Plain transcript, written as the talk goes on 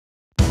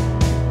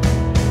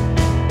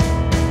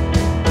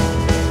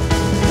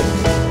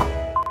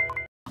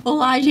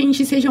Olá,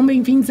 gente, sejam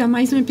bem-vindos a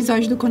mais um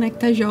episódio do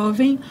Conecta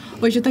Jovem.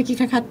 Hoje eu tô aqui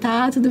com a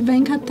Catá, tudo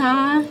bem,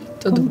 Catá?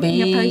 Tudo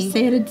bem. Minha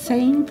parceira de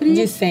sempre.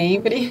 De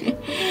sempre.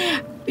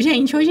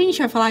 Gente, hoje a gente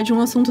vai falar de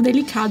um assunto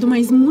delicado,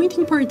 mas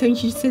muito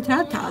importante de ser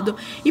tratado.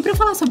 E para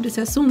falar sobre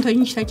esse assunto, a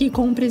gente está aqui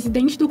com o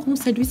presidente do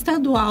Conselho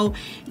Estadual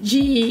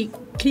de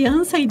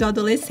Criança e do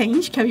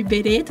Adolescente, que é o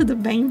Iberê. Tudo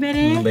bem,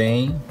 Iberê? Tudo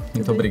bem.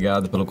 Muito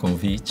obrigado pelo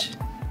convite.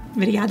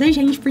 Obrigada,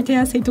 gente, por ter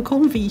aceito o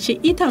convite.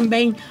 E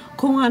também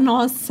com a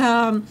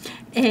nossa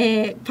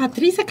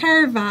Patrícia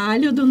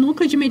Carvalho, do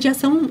Núcleo de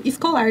Mediação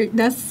Escolar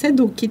da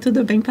Seduc.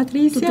 Tudo bem,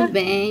 Patrícia? Tudo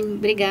bem.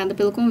 Obrigada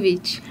pelo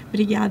convite.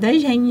 Obrigada,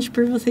 gente,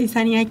 por vocês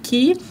estarem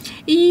aqui.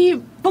 E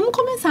vamos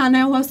começar,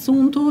 né? O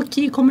assunto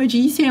que, como eu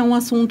disse, é um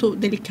assunto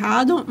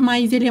delicado,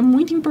 mas ele é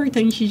muito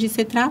importante de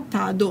ser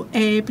tratado,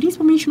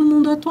 principalmente no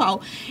mundo atual.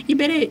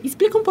 Iberê,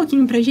 explica um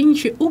pouquinho pra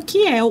gente o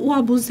que é o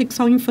abuso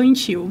sexual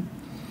infantil.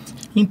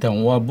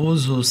 Então, o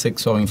abuso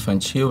sexual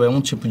infantil é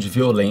um tipo de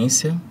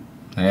violência,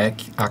 né,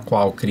 a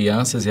qual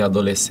crianças e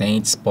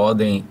adolescentes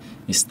podem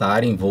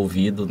estar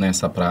envolvidos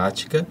nessa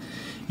prática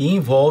e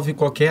envolve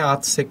qualquer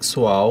ato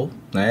sexual,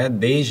 né,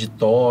 desde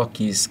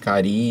toques,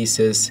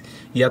 carícias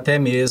e até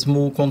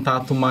mesmo o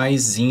contato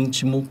mais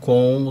íntimo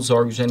com os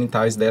órgãos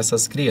genitais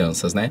dessas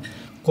crianças, né,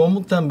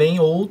 como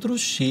também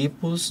outros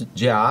tipos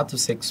de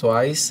atos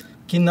sexuais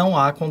que não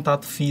há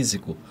contato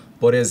físico.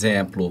 Por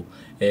exemplo,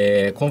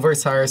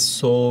 conversar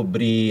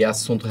sobre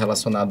assunto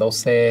relacionado ao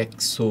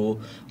sexo,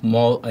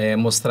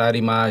 mostrar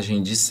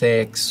imagem de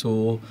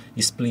sexo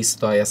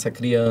explícito a essa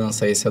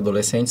criança, a esse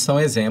adolescente, são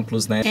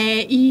exemplos, né?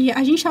 E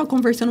a gente estava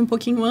conversando um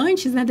pouquinho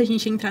antes, né, da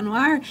gente entrar no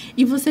ar,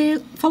 e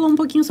você falou um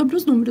pouquinho sobre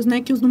os números,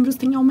 né, que os números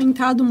têm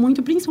aumentado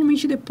muito,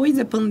 principalmente depois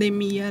da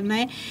pandemia,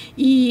 né?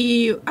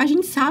 E a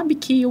gente sabe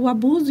que o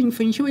abuso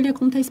infantil, ele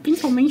acontece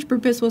principalmente por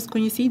pessoas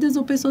conhecidas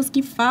ou pessoas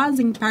que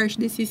fazem parte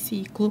desse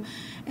ciclo.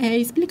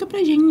 Explica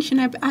pra gente,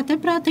 né, até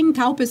para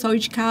atentar o pessoal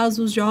de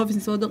casa, os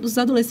jovens, os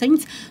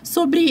adolescentes,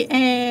 sobre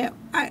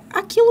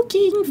aquilo que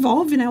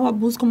envolve, né, o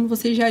abuso, como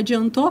você já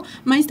adiantou,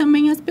 mas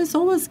também as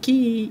pessoas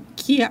que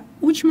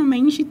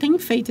ultimamente têm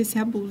feito esse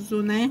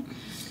abuso, né?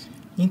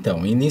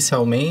 Então,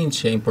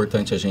 inicialmente é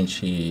importante a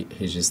gente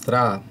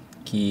registrar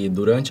que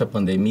durante a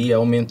pandemia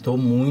aumentou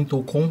muito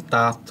o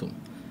contato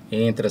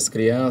entre as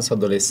crianças,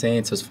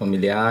 adolescentes, os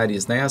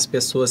familiares, né, as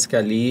pessoas que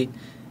ali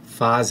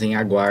fazem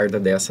a guarda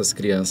dessas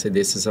crianças e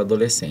desses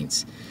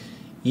adolescentes.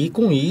 E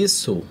com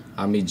isso,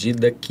 à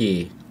medida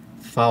que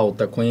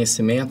falta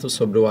conhecimento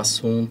sobre o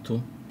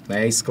assunto,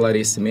 né,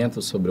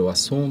 esclarecimento sobre o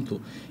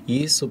assunto,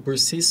 isso por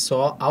si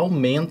só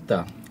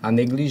aumenta a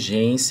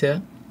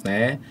negligência,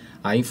 né,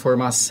 a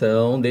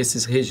informação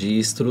desses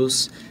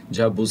registros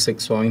de abuso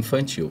sexual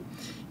infantil.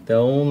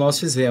 Então, nós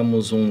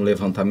fizemos um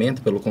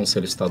levantamento pelo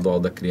Conselho Estadual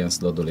da Criança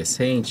e do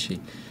Adolescente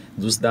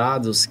dos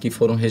dados que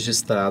foram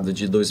registrados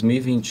de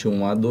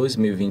 2021 a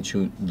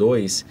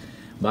 2022,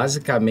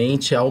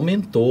 basicamente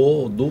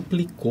aumentou,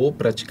 duplicou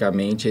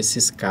praticamente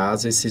esses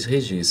casos, esses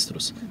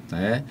registros,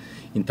 né?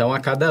 Então, a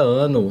cada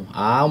ano,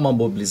 há uma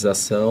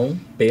mobilização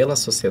pela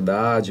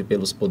sociedade,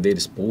 pelos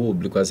poderes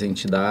públicos, as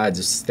entidades,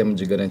 o sistema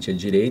de garantia de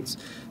direitos,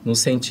 no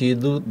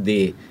sentido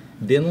de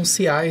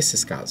denunciar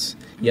esses casos.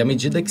 E à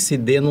medida que se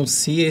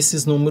denuncia,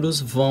 esses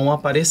números vão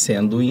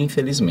aparecendo,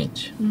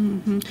 infelizmente.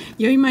 Uhum.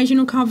 E eu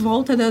imagino com a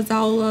volta das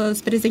aulas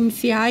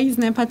presenciais,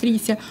 né,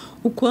 Patrícia,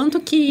 o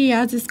quanto que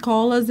as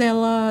escolas,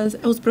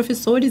 os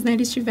professores, né,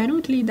 eles tiveram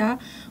que lidar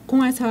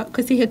com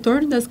esse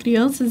retorno das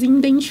crianças e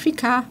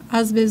identificar,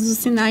 às vezes, os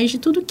sinais de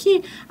tudo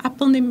que a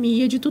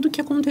pandemia, de tudo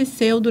que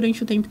aconteceu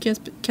durante o tempo que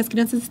as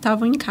crianças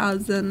estavam em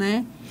casa,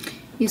 né?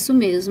 Isso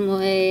mesmo.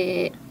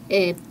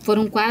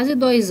 Foram quase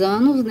 2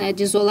 anos, né,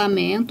 de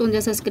isolamento, onde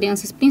essas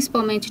crianças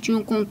principalmente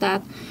tinham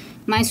contato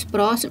mais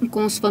próximo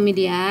com os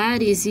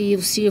familiares e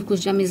os círculos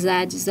de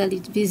amizades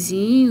ali,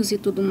 vizinhos e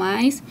tudo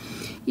mais.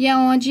 E é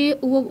onde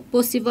o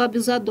possível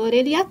abusador,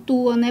 ele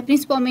atua, né,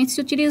 principalmente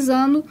se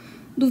utilizando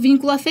do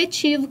vínculo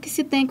afetivo que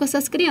se tem com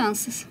essas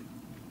crianças.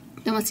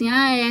 Então, assim,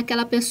 é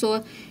aquela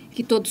pessoa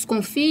que todos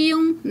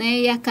confiam, né,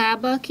 e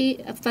acaba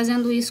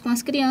fazendo isso com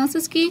as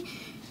crianças que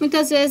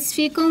muitas vezes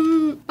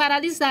ficam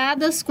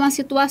paralisadas com a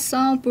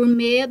situação por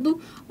medo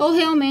ou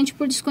realmente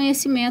por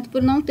desconhecimento,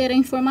 por não ter a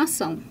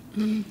informação.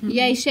 Uhum. E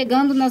aí,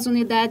 chegando nas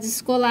unidades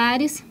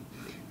escolares,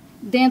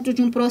 dentro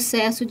de um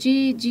processo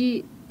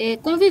de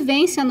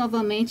convivência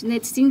novamente, né,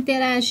 de se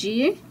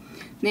interagir,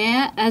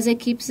 né, as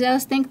equipes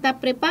elas têm que estar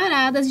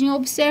preparadas em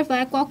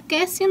observar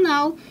qualquer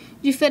sinal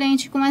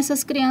diferente com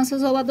essas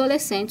crianças ou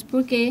adolescentes,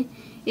 porque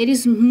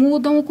eles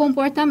mudam o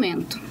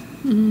comportamento.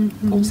 Uhum.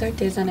 Com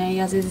certeza, né?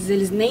 E às vezes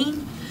eles nem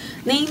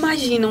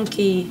imaginam o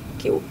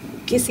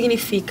que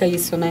significa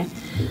isso, né?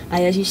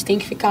 Aí a gente tem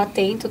que ficar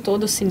atento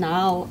todo o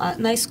sinal,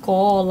 na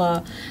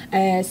escola,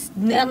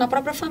 na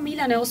própria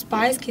família, né? Os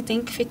pais que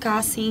tem que ficar,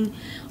 assim,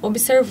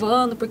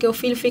 observando, porque o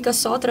filho fica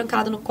só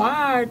trancado no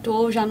quarto,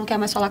 ou já não quer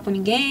mais falar com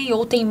ninguém,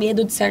 ou tem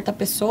medo de certa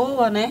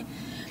pessoa, né?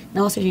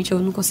 Nossa, gente, eu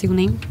não consigo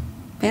nem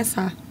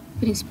pensar.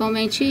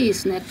 Principalmente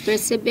isso, né?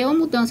 Perceber a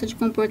mudança de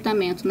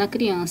comportamento na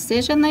criança,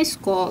 seja na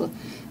escola,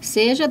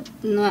 seja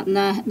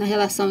na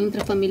relação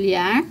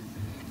intrafamiliar,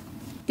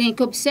 tem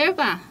que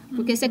observar,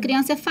 porque se a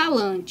criança é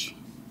falante,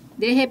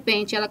 de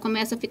repente ela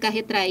começa a ficar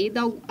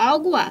retraída,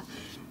 algo há.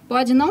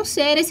 Pode não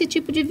ser esse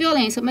tipo de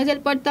violência, mas ele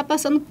pode estar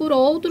passando por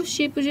outros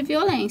tipos de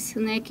violência,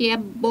 né? Que é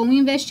bom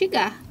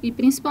investigar. E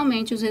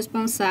principalmente os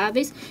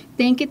responsáveis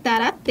têm que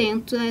estar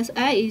atentos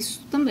a isso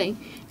também.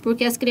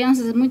 Porque as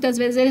crianças, muitas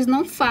vezes, eles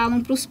não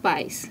falam para os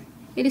pais.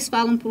 Eles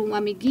falam para um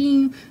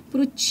amiguinho,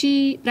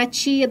 para a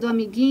tia do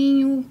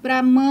amiguinho, para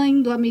a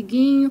mãe do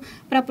amiguinho,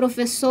 para a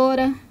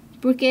professora,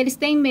 porque eles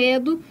têm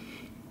medo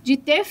de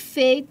ter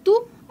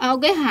feito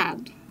algo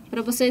errado.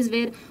 Para vocês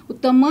verem o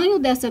tamanho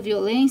dessa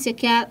violência,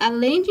 que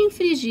além de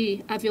infringir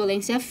a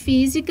violência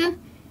física,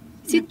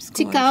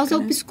 se causa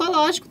o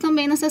psicológico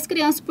também nessas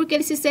crianças, porque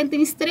eles se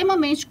sentem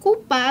extremamente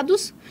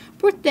culpados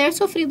por ter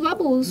sofrido o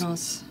abuso.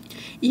 Nossa.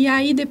 E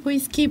aí,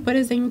 depois que, por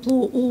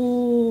exemplo,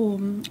 o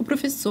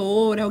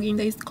professor, alguém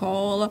da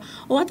escola,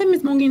 ou até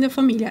mesmo alguém da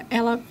família,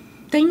 ela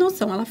tem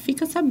noção, ela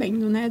fica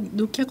sabendo, né,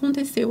 do que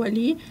aconteceu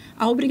ali,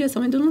 a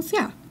obrigação é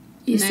denunciar.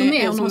 Isso né?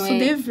 mesmo. É o nosso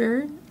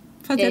dever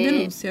fazer a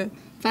denúncia.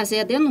 Fazer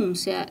a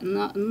denúncia.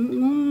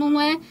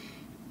 Não é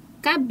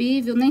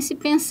cabível nem se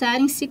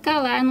pensar em se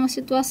calar numa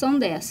situação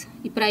dessa.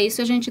 E para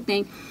isso a gente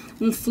tem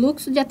um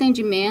fluxo de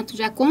atendimento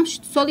já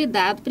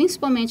consolidado,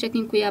 principalmente aqui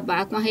em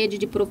Cuiabá, com a rede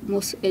de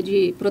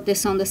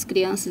proteção das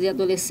crianças e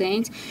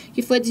adolescentes,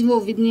 que foi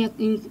desenvolvido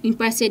em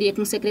parceria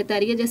com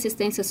Secretaria de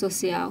Assistência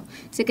Social,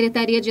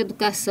 Secretaria de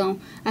Educação,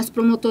 as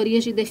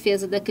promotorias de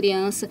defesa da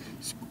criança,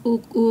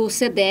 o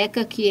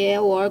SEDECA, que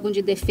é o órgão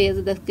de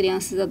defesa das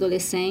crianças e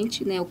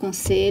adolescentes, né, o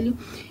conselho.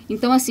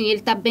 Então, assim, ele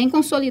está bem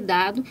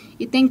consolidado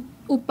e tem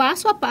o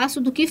passo a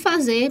passo do que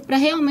fazer para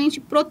realmente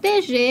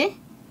proteger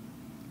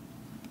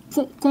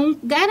com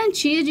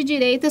garantia de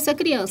direito essa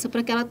criança,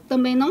 para que ela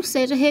também não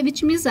seja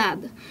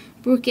revitimizada.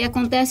 Porque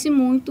acontece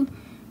muito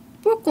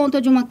por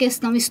conta de uma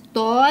questão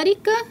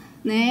histórica,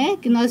 né,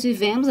 que nós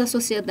vivemos, a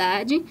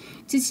sociedade,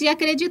 de se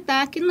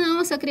acreditar que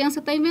não, essa criança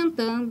está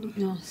inventando.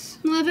 Nossa.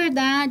 Não é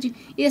verdade.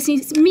 E assim,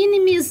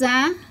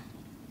 minimizar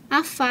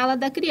a fala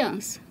da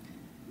criança.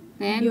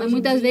 Né? Mas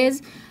muitas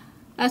vezes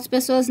as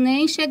pessoas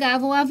nem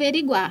chegavam a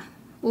averiguar.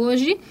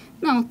 Hoje,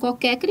 não,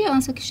 qualquer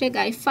criança que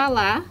chegar e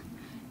falar,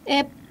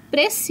 é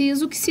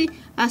preciso que se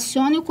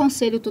acione o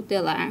conselho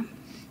tutelar,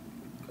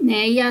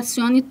 né, e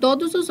acione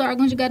todos os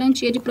órgãos de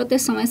garantia de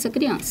proteção a essa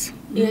criança.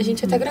 E a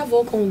gente até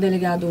gravou com o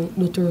delegado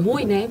Dr.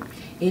 Rui, né?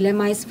 Ele é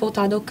mais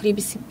voltado ao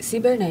crime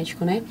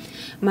cibernético, né?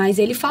 Mas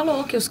ele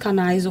falou que os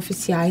canais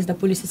oficiais da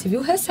Polícia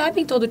Civil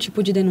recebem todo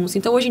tipo de denúncia.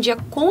 Então, hoje em dia,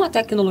 com a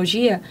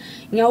tecnologia,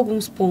 em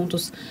alguns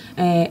pontos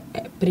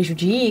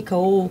prejudica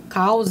ou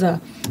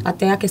causa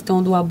até a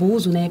questão do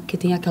abuso, né? Porque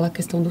tem aquela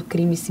questão do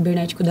crime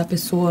cibernético da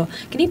pessoa,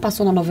 que nem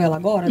passou na novela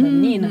agora, da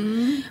menina.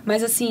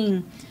 Mas,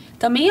 assim,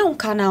 também é um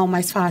canal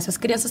mais fácil. As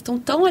crianças estão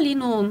tão ali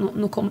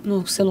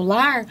no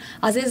celular,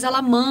 às vezes ela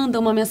manda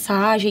uma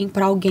mensagem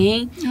para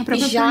alguém. A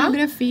própria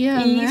pornografia,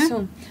 né?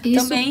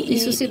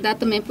 Isso se dá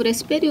também por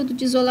esse período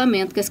de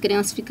isolamento, que as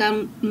crianças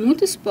ficaram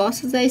muito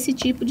expostas a esse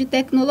tipo de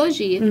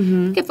tecnologia.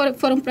 Porque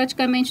foram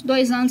praticamente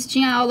 2 anos,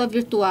 tinha aula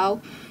virtual,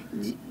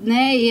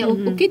 né? E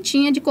o que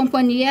tinha de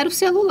companhia era o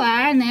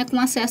celular, né? Com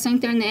acesso à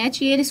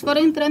internet, e eles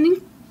foram entrando em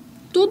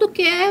tudo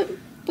que é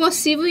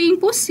possível e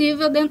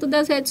impossível dentro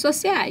das redes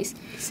sociais.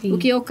 Sim. O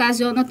que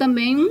ocasiona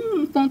também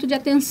um ponto de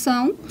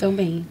atenção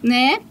também,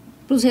 né,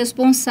 para os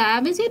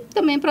responsáveis e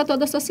também para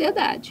toda a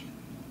sociedade.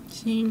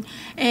 Sim.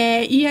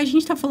 E a gente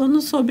está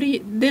falando sobre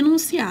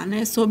denunciar,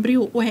 né? Sobre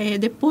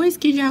depois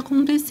que já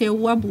aconteceu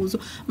o abuso.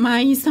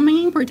 Mas também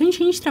é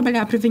importante a gente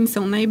trabalhar a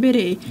prevenção, né,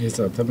 Iberê?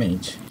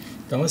 Exatamente.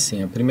 Então,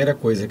 assim, a primeira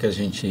coisa que a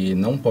gente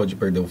não pode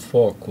perder o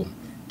foco,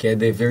 que é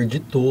dever de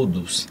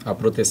todos a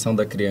proteção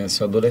da criança e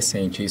do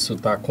adolescente. Isso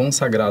está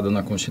consagrado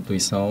na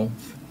Constituição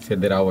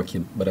Federal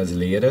aqui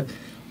brasileira,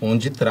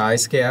 onde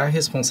traz que é a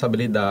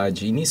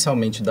responsabilidade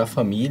inicialmente da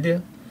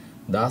família,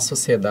 da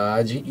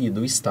sociedade e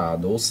do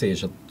Estado. Ou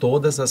seja,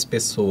 todas as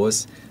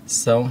pessoas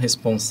são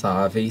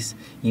responsáveis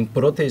em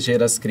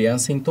proteger as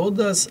crianças em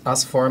todas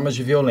as formas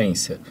de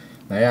violência.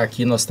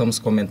 Aqui nós estamos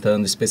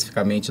comentando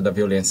especificamente da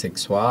violência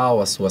sexual,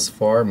 as suas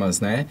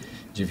formas, né,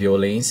 de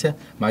violência,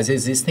 mas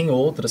existem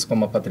outras,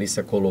 como a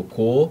Patrícia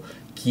colocou,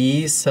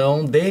 que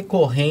são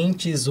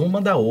decorrentes uma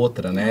da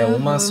outra, né?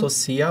 Uma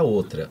associa a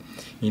outra.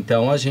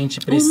 Então, a gente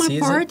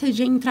precisa... Uma porta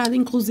de entrada,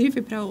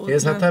 inclusive, para outra.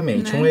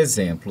 Exatamente. Né? Um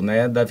exemplo,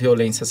 né, da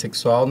violência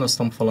sexual, nós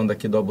estamos falando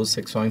aqui do abuso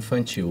sexual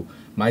infantil,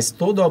 mas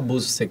todo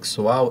abuso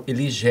sexual,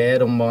 ele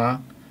gera uma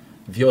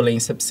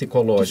violência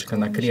psicológica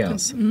na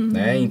criança,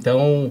 né?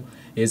 Então,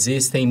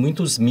 existem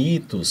muitos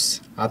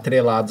mitos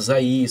atrelados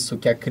a isso,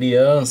 que a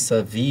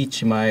criança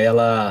vítima,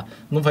 ela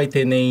não vai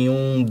ter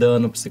nenhum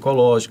dano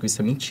psicológico,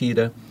 isso é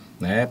mentira,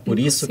 né? Por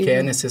isso que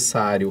é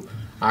necessário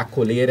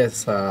acolher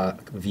essa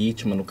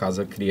vítima, no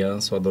caso a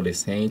criança ou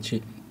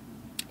adolescente,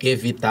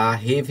 evitar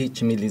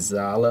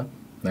revitimizá-la,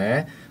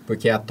 né?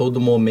 Porque a todo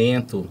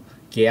momento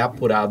que é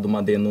apurada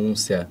uma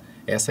denúncia,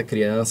 essa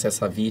criança,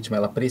 essa vítima,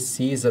 ela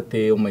precisa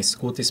ter uma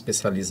escuta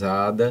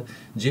especializada,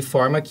 de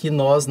forma que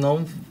nós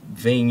não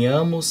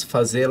venhamos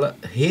fazê-la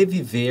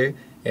reviver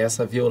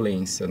essa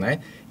violência, né?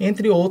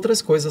 Entre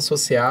outras coisas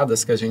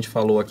associadas que a gente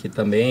falou aqui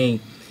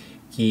também,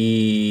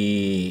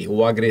 que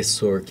o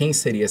agressor, quem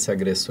seria esse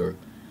agressor?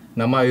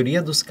 Na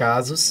maioria dos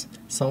casos,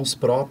 são os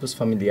próprios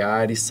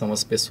familiares, são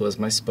as pessoas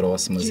mais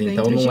próximas.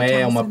 Então, não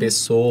é uma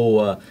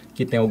pessoa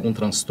que tem algum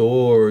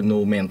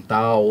transtorno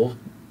mental, ou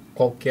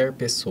qualquer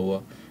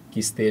pessoa que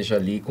esteja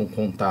ali com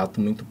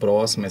contato muito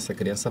próximo, essa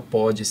criança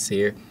pode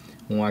ser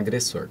um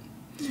agressor.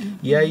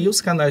 E aí,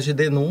 os canais de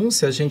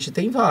denúncia, a gente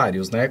tem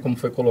vários, né? Como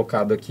foi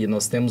colocado aqui,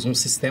 nós temos um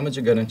sistema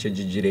de garantia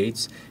de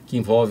direitos que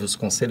envolve os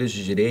conselhos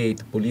de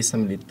direito, polícia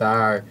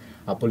militar,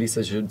 a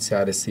polícia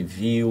judiciária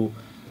civil,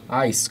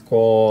 a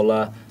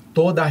escola,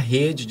 toda a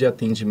rede de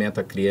atendimento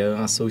à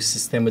criança, o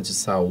sistema de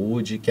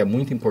saúde, que é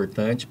muito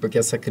importante, porque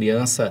essa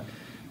criança,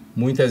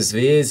 muitas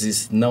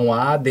vezes, não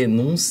há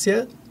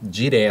denúncia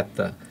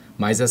direta,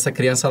 mas essa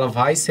criança ela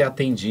vai ser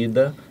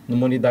atendida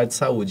numa unidade de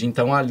saúde.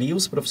 Então, ali,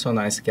 os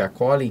profissionais que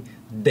acolhem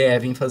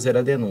devem fazer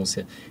a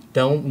denúncia.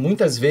 Então,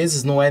 muitas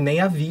vezes, não é nem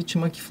a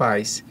vítima que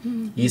faz,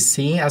 e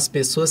sim as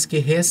pessoas que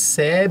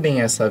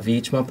recebem essa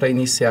vítima para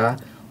iniciar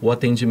o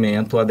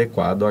atendimento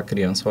adequado à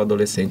criança ou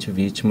adolescente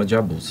vítima de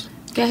abuso.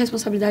 Que é a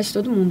responsabilidade de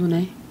todo mundo,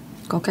 né?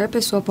 Qualquer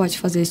pessoa pode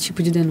fazer esse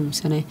tipo de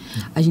denúncia, né?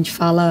 A gente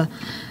fala,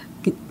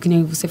 que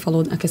nem você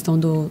falou, a questão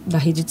da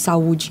rede de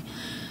saúde.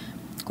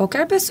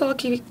 Qualquer pessoa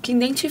que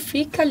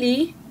identifica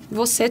ali,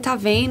 você tá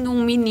vendo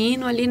um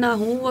menino ali na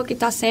rua que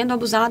está sendo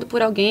abusado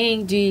por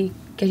alguém, que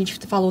a gente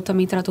falou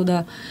também, tratou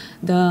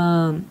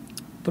da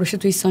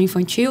prostituição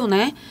infantil,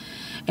 né?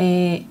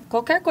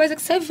 Qualquer coisa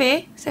que você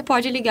vê, você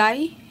pode ligar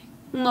e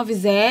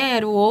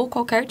 190 ou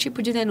qualquer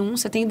tipo de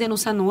denúncia. Tem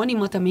denúncia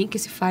anônima também que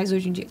se faz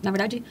hoje em dia. Na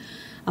verdade,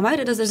 a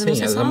maioria das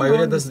denúncias são anônimas. A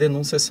maioria das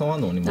denúncias são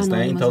anônimas,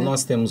 né? Então,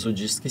 nós temos o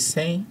Disque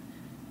 100,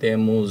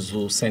 temos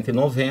o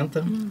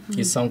 190,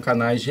 que são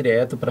canais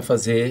diretos para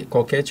fazer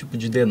qualquer tipo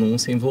de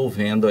denúncia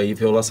envolvendo aí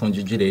violação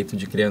de direito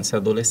de criança e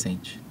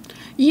adolescente.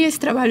 E esse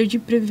trabalho de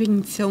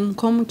prevenção,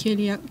 como que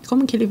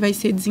ele vai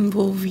ser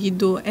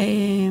desenvolvido,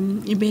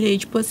 Iberê?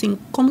 Tipo assim,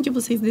 como que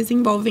vocês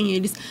desenvolvem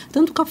eles,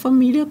 tanto com a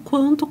família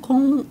quanto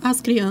com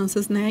as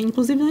crianças, né?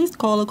 Inclusive na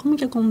escola, como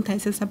que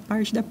acontece essa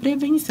parte da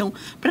prevenção,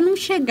 para não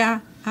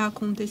chegar a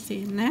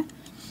acontecer, né?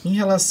 Em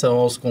relação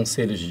aos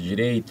conselhos de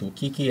direito, o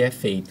que é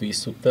feito?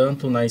 Isso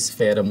tanto na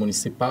esfera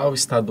municipal,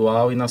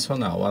 estadual e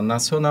nacional. A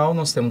nacional,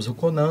 nós temos o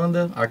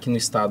CONANDA, aqui no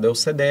estado é o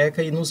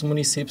SEDECA e nos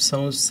municípios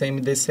são os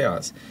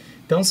CMDCAs.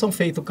 Então, são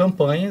feitas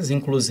campanhas,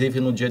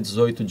 inclusive no dia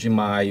 18 de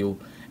maio,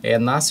 é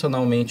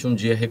nacionalmente um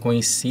dia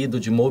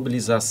reconhecido de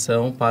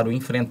mobilização para o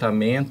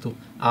enfrentamento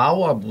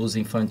ao abuso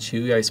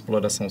infantil e à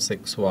exploração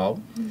sexual.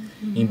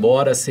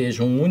 Embora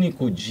seja um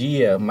único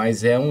dia,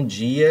 mas é um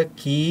dia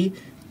que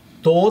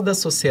toda a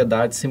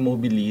sociedade se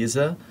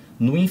mobiliza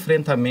no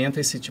enfrentamento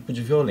a esse tipo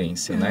de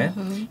violência, né?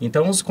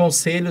 Então, os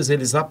conselhos,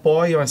 eles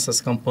apoiam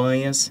essas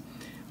campanhas,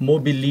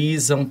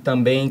 mobilizam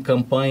também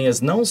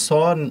campanhas não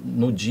só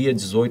no dia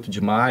 18 de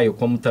maio,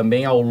 como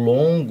também ao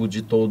longo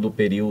de todo o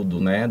período,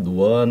 né,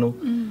 do ano.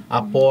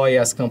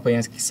 Apoia as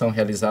campanhas que são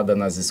realizadas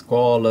nas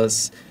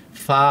escolas,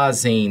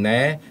 fazem,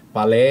 né,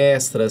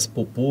 palestras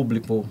para o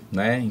público,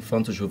 né,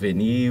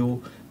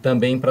 infanto-juvenil,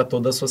 também para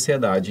toda a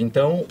sociedade.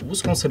 Então,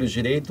 os conselhos de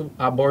direito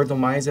abordam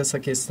mais essa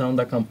questão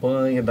da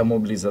campanha, da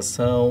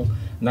mobilização,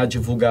 na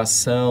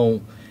divulgação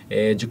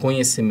de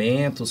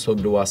conhecimento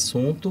sobre o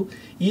assunto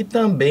e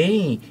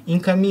também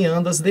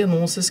encaminhando as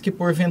denúncias que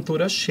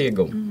porventura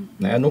chegam.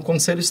 Né? No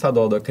Conselho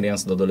Estadual da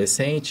Criança e do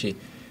Adolescente,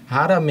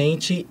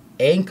 raramente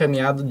é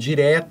encaminhado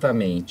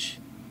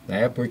diretamente,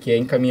 né? Porque é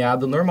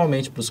encaminhado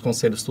normalmente para os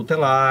conselhos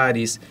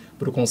tutelares,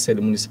 para o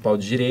Conselho Municipal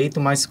de Direito,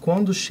 mas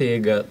quando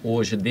chega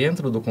hoje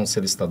dentro do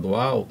Conselho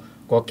Estadual,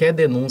 qualquer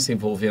denúncia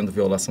envolvendo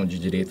violação de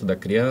direito da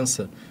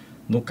criança,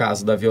 no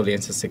caso da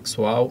violência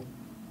sexual,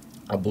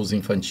 abuso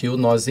infantil,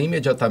 nós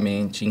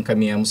imediatamente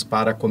encaminhamos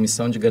para a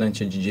Comissão de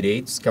Garantia de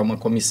Direitos, que é uma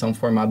comissão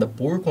formada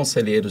por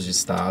conselheiros de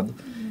Estado,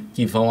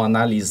 que vão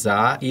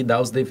analisar e dar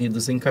os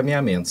devidos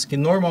encaminhamentos, que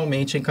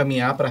normalmente é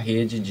encaminhar para a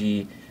rede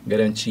de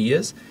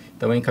garantias.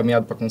 Então, é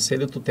encaminhado para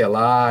conselho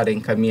tutelar, é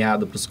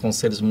encaminhado para os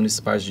conselhos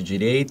municipais de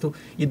direito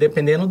e,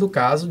 dependendo do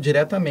caso,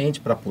 diretamente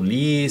para a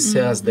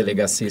polícia, as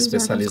delegacias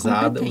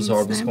especializadas, os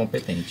órgãos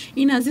competentes.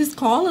 E nas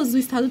escolas, o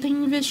Estado tem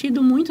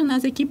investido muito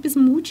nas equipes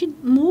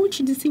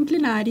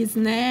multidisciplinares,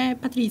 né,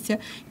 Patrícia?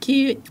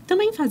 Que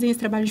também fazem esse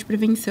trabalho de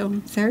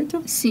prevenção,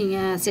 certo? Sim,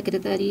 a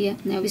Secretaria,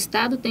 né, o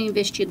Estado tem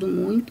investido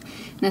muito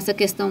nessa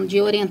questão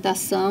de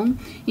orientação.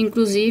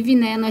 Inclusive,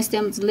 né, nós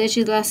temos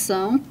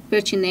legislação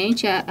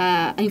pertinente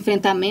a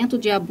enfrentamento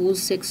de abuso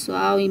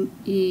sexual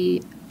e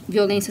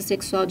violência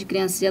sexual de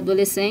crianças e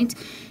adolescentes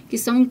que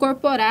são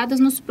incorporadas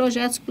nos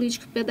projetos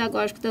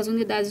político-pedagógicos das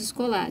unidades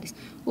escolares.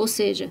 Ou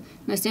seja,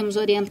 nós temos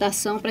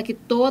orientação para que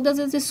todas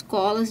as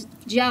escolas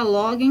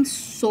dialoguem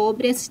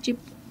sobre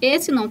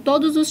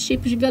todos os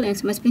tipos de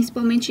violência, mas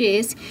principalmente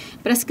esse,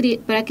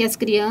 para que as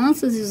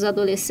crianças e os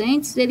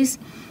adolescentes, eles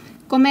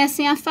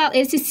comecem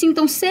eles se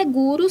sintam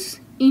seguros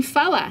em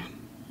falar.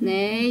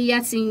 né? E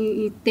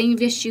assim, tem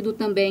investido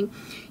também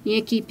em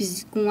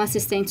equipes com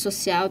assistente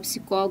social,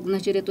 psicólogo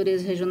nas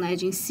diretorias regionais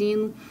de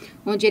ensino,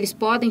 onde eles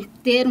podem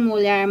ter um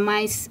olhar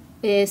mais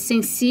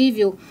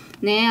sensível,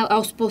 né,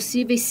 aos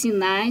possíveis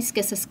sinais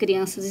que essas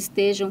crianças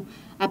estejam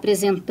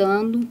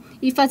apresentando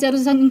e fazer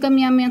os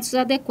encaminhamentos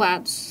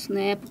adequados,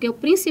 né? Porque o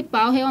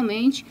principal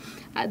realmente,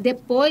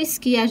 depois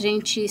que a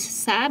gente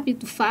sabe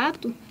do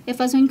fato, é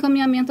fazer um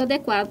encaminhamento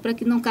adequado para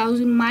que não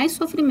cause mais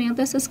sofrimento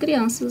a essas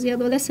crianças e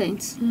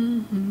adolescentes.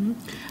 Uhum.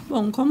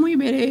 Bom, como o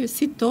Iberê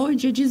citou,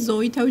 dia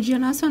 18 é o Dia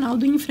Nacional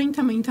do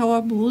Enfrentamento ao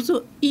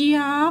Abuso e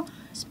a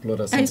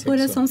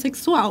exploração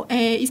sexual.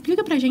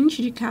 Explica pra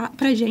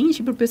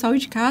gente, pro pessoal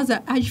de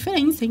casa, a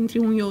diferença entre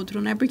um e outro,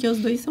 né? Porque os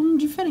dois são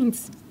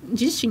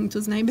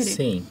distintos, né, Iberê?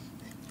 Sim.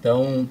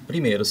 Então,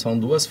 primeiro, são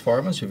duas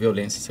formas de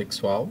violência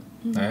sexual,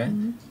 né?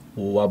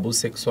 O abuso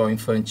sexual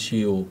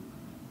infantil,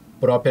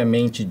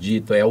 propriamente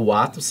dito, é o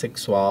ato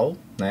sexual,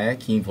 né?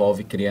 Que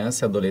envolve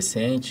criança e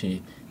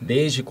adolescente,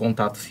 desde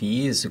contato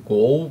físico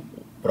ou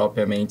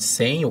propriamente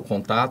sem o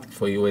contato, que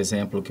foi o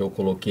exemplo que eu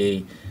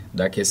coloquei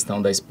da questão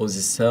da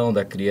exposição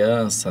da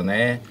criança,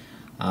 né,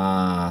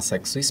 a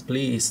sexo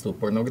explícito,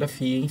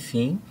 pornografia,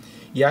 enfim.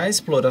 E a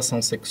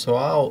exploração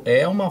sexual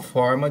é uma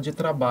forma de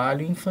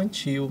trabalho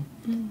infantil,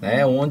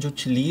 né, onde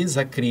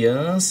utiliza a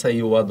criança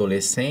e o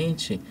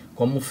adolescente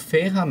como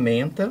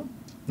ferramenta,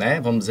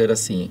 né, vamos dizer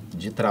assim,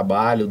 de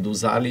trabalho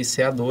dos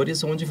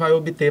aliciadores, onde vai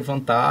obter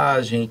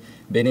vantagem,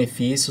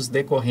 benefícios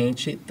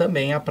decorrente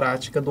também à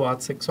prática do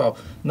ato sexual.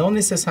 Não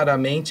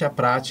necessariamente a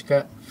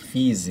prática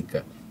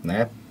física,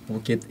 né,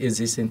 porque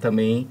existem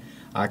também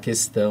a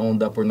questão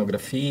da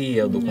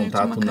pornografia, do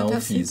contato não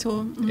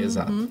físico.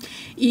 Exato.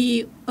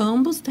 E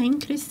ambos têm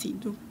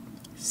crescido.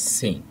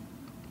 Sim.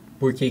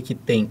 Por que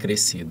tem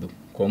crescido?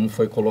 Como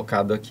foi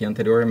colocado aqui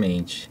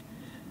anteriormente.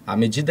 À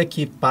medida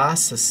que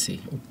passa-se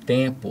o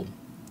tempo,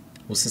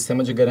 o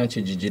sistema de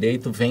garantia de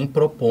direito vem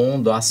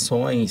propondo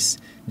ações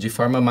de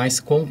forma mais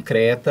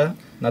concreta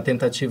na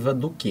tentativa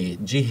do quê?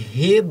 De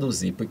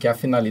reduzir, porque a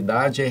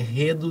finalidade é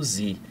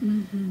reduzir.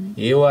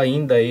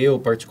 Eu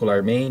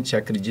particularmente,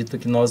 acredito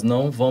que nós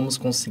não vamos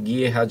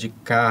conseguir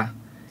erradicar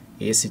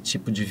esse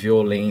tipo de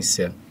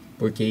violência,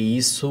 porque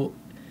isso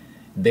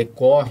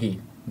decorre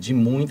de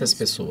muitas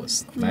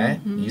pessoas, né?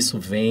 Isso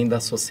vem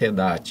da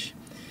sociedade.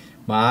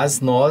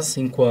 Mas nós,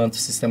 enquanto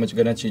sistema de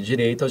garantia de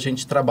direito, a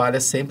gente trabalha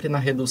sempre na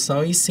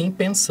redução e sim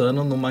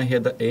pensando numa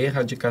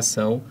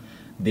erradicação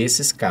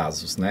desses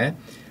casos, né?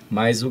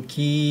 Mas o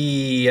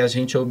que a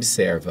gente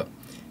observa,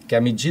 que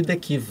à medida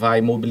que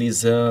vai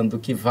mobilizando,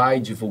 que vai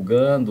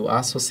divulgando,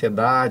 a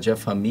sociedade, a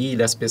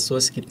família, as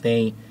pessoas que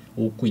têm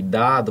o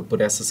cuidado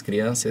por essas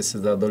crianças,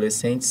 esses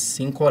adolescentes,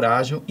 se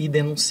encorajam e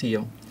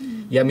denunciam.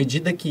 E à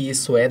medida que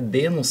isso é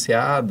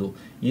denunciado,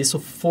 isso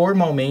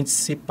formalmente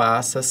se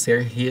passa a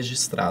ser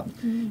registrado.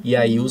 E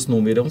aí os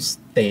números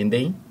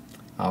tendem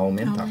a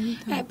aumentar.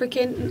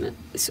 Porque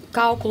esse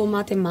cálculo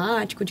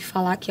matemático de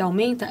falar que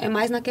aumenta é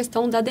mais na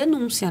questão da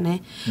denúncia,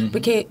 né?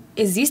 Porque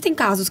existem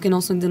casos que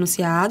não são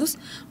denunciados,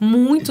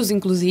 muitos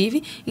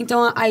inclusive,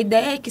 então a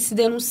ideia é que se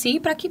denuncie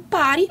para que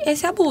pare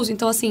esse abuso.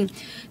 Então, assim,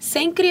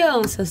 100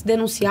 crianças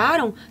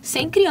denunciaram,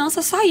 100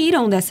 crianças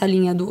saíram dessa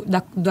linha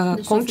da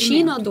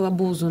contínua do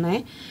abuso,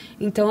 né?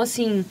 Então,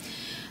 assim,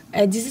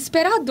 é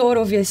desesperador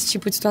ouvir esse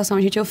tipo de situação,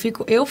 gente.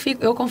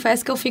 Eu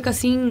confesso que eu fico,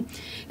 assim,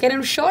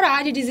 querendo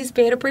chorar de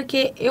desespero,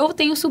 porque eu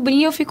tenho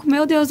sobrinha e eu fico,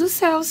 meu Deus do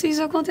céu, se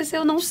isso acontecer,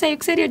 eu não sei o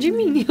que seria de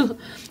mim.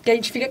 Porque a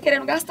gente fica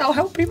querendo gastar o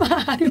réu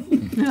primário.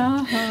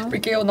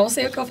 Porque eu não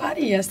sei o que eu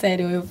faria,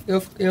 sério.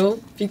 Eu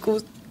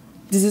fico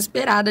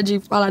desesperada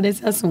de falar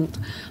desse assunto.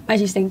 Mas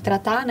a gente tem que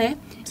tratar, né?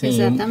 Sim.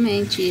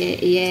 Exatamente.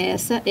 E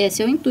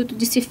esse é o intuito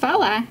de se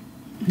falar,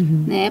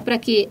 né? Para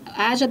que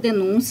haja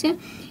denúncia.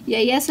 E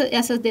aí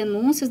essas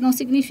denúncias não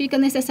significa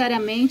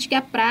necessariamente que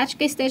a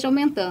prática esteja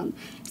aumentando.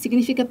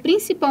 Significa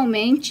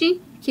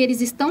principalmente que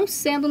eles estão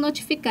sendo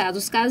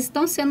notificados, os casos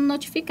estão sendo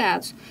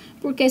notificados.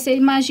 Porque você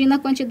imagina a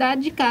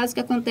quantidade de casos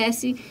que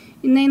acontece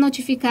e nem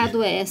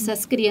notificado é.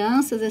 Essas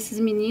crianças, esses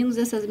meninos,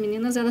 essas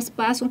meninas, elas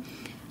passam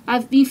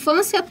a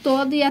infância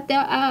toda e até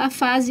a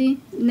fase,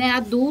 né,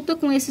 adulta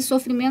com esse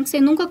sofrimento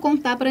sem nunca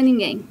contar para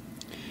ninguém.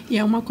 E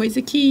é uma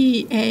coisa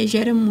que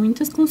gera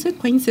muitas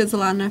consequências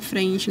lá na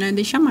frente, né?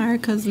 Deixa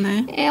marcas,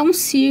 né? É um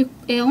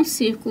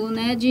círculo,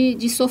 né?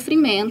 De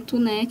sofrimento,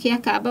 né? Que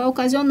acaba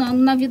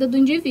ocasionando na vida do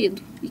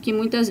indivíduo. E que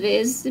muitas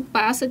vezes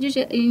passa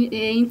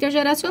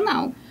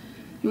intergeracional.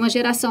 De uma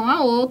geração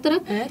a outra,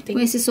 com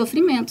esse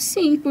sofrimento.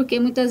 Sim, porque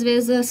muitas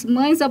vezes as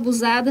mães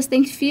abusadas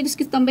têm filhos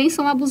que também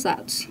são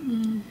abusados.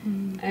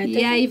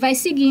 E aí vai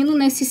seguindo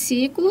nesse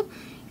ciclo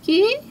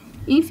que,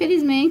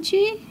 infelizmente,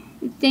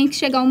 tem que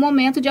chegar um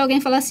momento de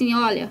alguém falar assim,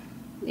 olha,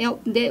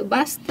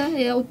 basta,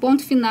 é o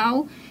ponto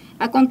final,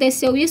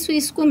 aconteceu isso e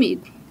isso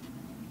comigo,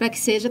 para que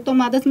seja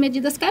tomadas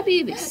medidas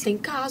cabíveis. Tem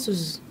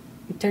casos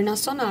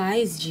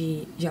internacionais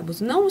de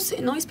abuso,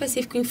 não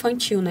específico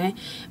infantil, né,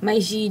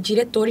 mas de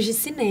diretores de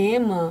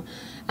cinema,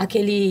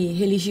 aquele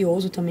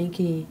religioso também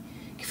que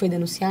foi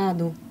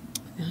denunciado,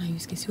 eu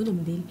esqueci o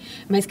nome dele,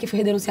 mas que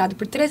foi denunciado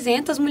por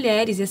 300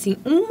 mulheres, e assim,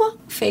 uma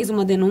fez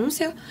uma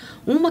denúncia,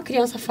 uma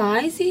criança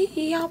faz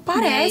e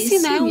aparece,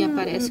 né? Sim,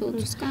 aparece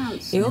outros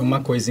casos.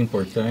 Uma coisa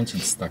importante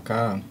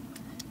destacar,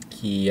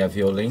 que a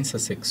violência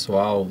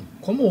sexual,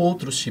 como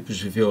outros tipos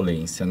de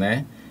violência,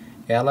 né?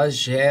 Elas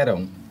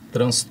geram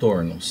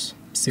transtornos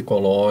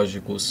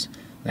psicológicos,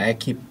 né?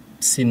 Que,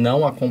 se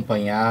não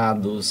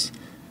acompanhados,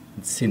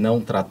 se não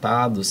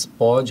tratados,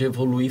 pode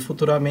evoluir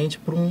futuramente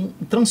para um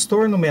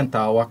transtorno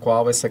mental, a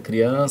qual essa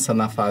criança,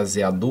 na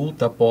fase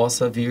adulta,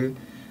 possa vir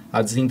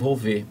a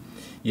desenvolver.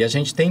 E a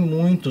gente tem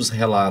muitos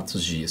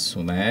relatos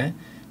disso, né?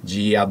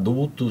 De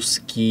adultos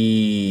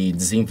que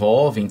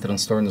desenvolvem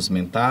transtornos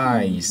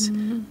mentais,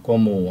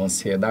 como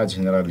ansiedade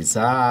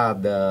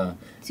generalizada,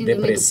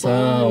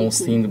 depressão,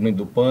 síndrome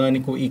do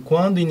pânico. E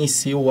quando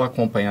inicia o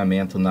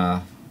acompanhamento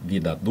na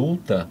vida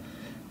adulta,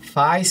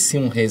 faz-se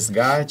um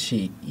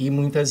resgate e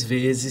muitas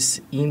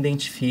vezes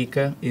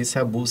identifica esse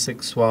abuso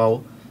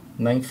sexual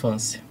na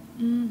infância,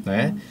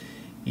 né?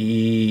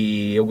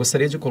 E eu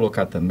gostaria de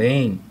colocar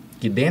também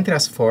que, dentre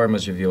as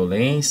formas de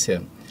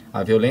violência,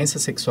 a violência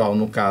sexual,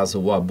 no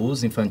caso, o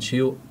abuso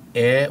infantil,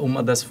 é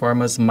uma das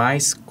formas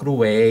mais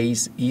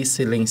cruéis e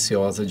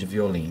silenciosa de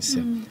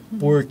violência.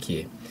 Por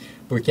quê?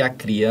 Porque a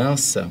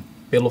criança,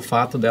 pelo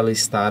fato dela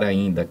estar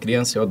ainda,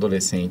 criança ou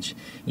adolescente,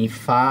 em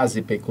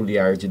fase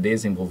peculiar de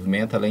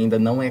desenvolvimento, ela ainda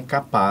não é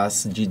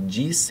capaz de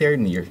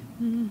discernir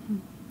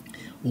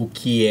o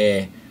que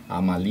é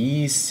a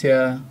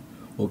malícia,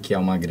 o que é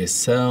uma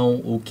agressão,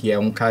 o que é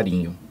um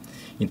carinho.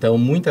 Então,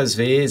 muitas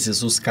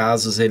vezes, os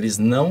casos eles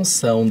não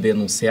são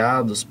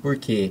denunciados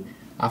porque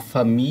a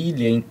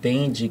família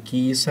entende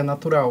que isso é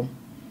natural.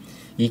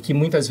 E que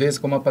muitas vezes,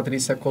 como a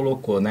Patrícia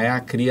colocou, né, a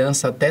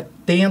criança até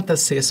tenta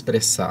se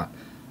expressar,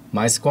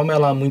 mas como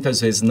ela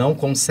muitas vezes não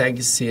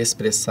consegue se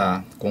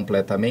expressar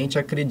completamente,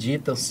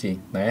 acreditam-se,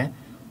 né,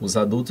 os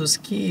adultos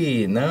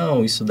que,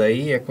 não, isso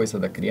daí é coisa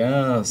da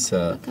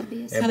criança,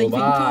 é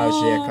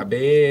bobagem, é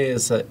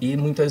cabeça, e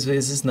muitas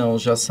vezes não,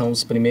 já são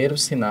os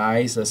primeiros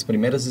sinais, as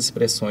primeiras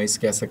expressões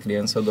que essa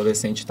criança ou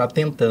adolescente está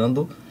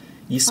tentando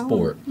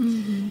expor.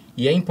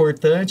 E é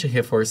importante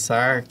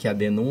reforçar que a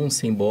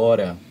denúncia,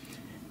 embora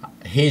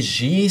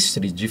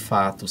registre de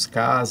fato os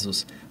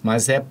casos,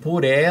 mas é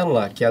por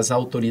ela que as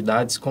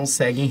autoridades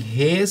conseguem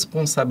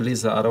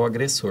responsabilizar o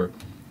agressor,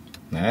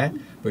 né?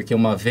 Porque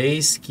uma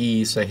vez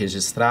que isso é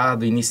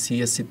registrado,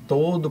 inicia-se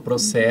todo o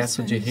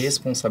processo de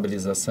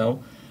responsabilização.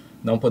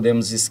 Não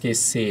podemos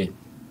esquecer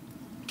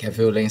que a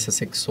violência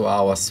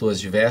sexual, as suas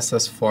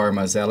diversas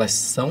formas, elas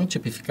são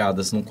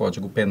tipificadas no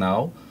Código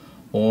Penal,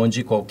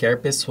 onde qualquer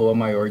pessoa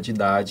maior de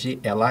idade,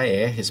 ela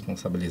é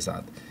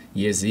responsabilizada.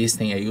 E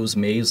existem aí os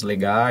meios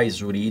legais,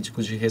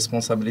 jurídicos de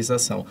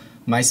responsabilização.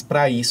 Mas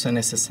para isso é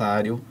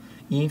necessário,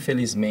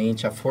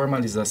 infelizmente, a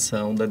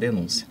formalização da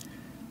denúncia,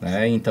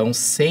 né? Então,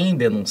 sem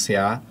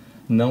denunciar,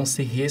 não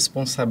se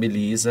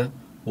responsabiliza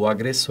o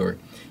agressor.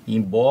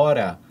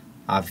 Embora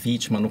a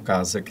vítima, no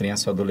caso, a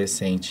criança ou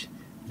adolescente,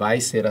 vai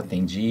ser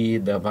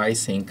atendida, vai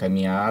ser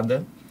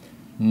encaminhada,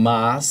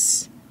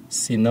 mas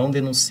se não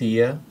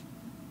denuncia,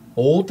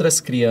 outras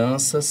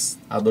crianças,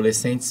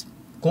 adolescentes,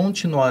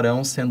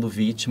 continuarão sendo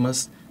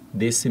vítimas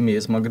desse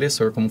mesmo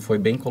agressor, como foi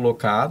bem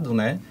colocado,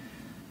 né?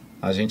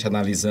 A gente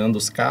analisando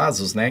os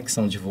casos, né, que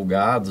são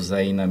divulgados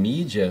aí na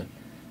mídia,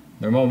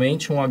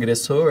 normalmente um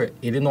agressor,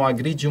 ele não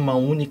agride uma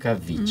única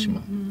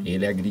vítima,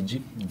 ele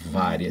agride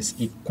várias.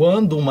 E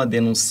quando uma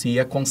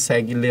denuncia,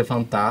 consegue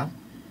levantar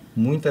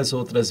muitas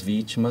outras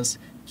vítimas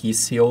que,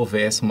 se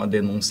houvesse uma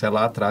denúncia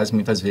lá atrás,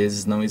 muitas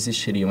vezes não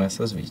existiriam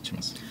essas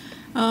vítimas.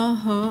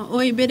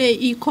 Oi, Berê,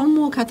 e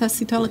como a Cata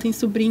citou, ela tem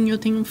sobrinho, eu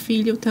tenho um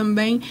filho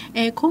também,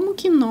 como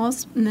que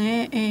nós,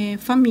 né,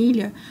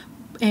 família,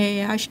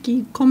 acho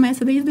que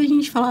começa desde a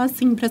gente falar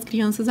assim para as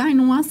crianças,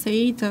 não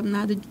aceita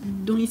nada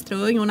de um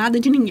estranho,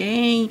 nada de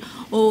ninguém,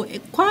 ou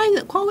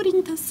qual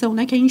orientação,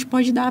 né, que a gente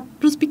pode dar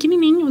para os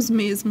pequenininhos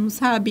mesmo,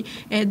 sabe?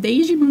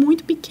 Desde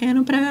muito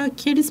pequeno, para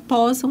que eles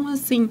possam,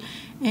 assim,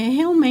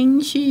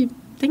 realmente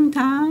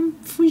tentar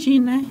fugir,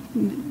 né,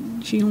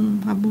 de um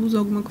abuso,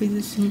 alguma coisa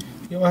assim.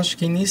 Eu acho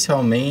que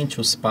inicialmente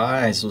os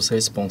pais, os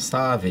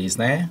responsáveis,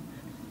 né,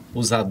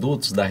 os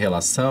adultos da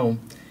relação,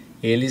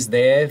 eles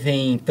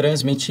devem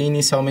transmitir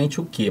inicialmente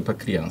o que para a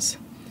criança?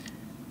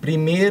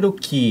 Primeiro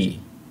que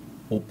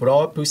o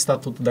próprio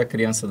Estatuto da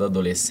Criança e do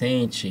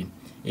Adolescente,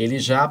 ele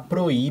já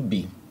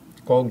proíbe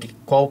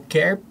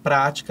qualquer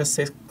prática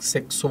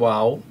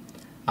sexual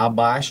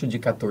abaixo de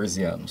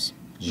 14 anos.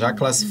 Já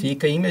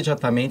classifica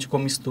imediatamente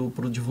como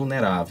estupro de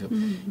vulnerável.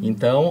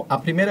 Então, a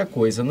primeira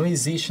coisa, não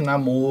existe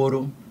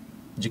namoro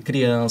de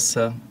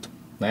criança,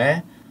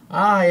 né?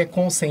 É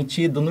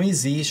consentido, não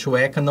existe, o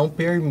ECA não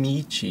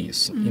permite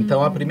isso.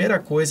 Então, a primeira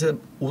coisa,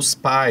 os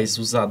pais,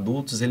 os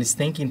adultos, eles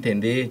têm que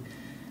entender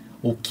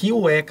o que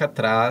o ECA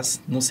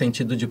traz no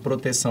sentido de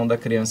proteção da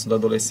criança e do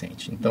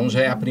adolescente. Então,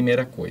 já é a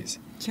primeira coisa,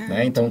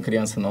 né? Então,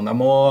 criança não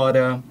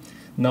namora,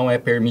 não é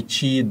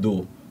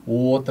permitido o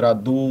outro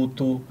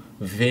adulto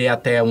ver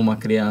até uma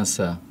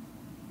criança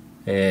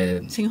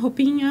Sem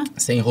roupinha.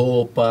 Sem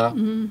roupa,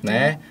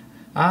 né?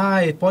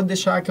 Pode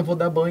deixar que eu vou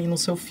dar banho no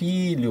seu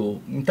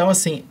filho. Então,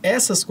 assim,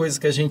 essas coisas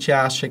que a gente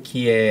acha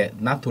que é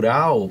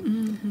natural,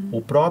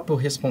 o próprio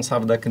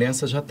responsável da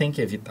criança já tem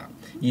que evitar.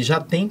 E já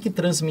tem que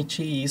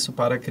transmitir isso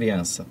para a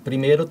criança.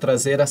 Primeiro,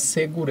 trazer a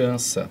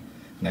segurança,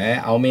 né?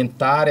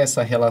 Aumentar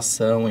essa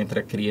relação entre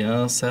a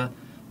criança,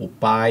 o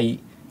pai,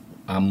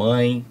 a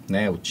mãe,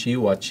 né? O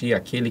tio, a tia,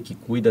 aquele que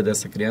cuida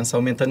dessa criança,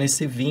 aumentando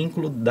esse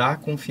vínculo da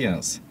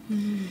confiança.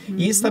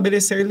 E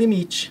estabelecer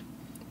limite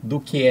do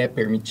que é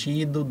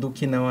permitido, do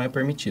que não é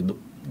permitido.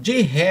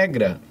 De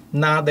regra,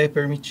 nada é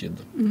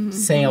permitido,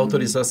 sem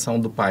autorização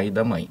do pai e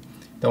da mãe.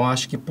 Então,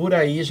 acho que por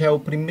aí já é o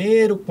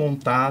primeiro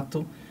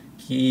contato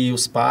que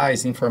os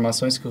pais,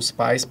 informações que os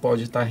pais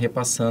podem estar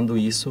repassando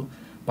isso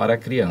para a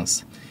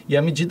criança. E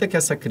à medida que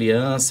essa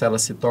criança ela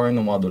se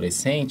torna um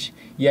adolescente,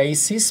 e aí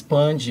se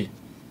expande,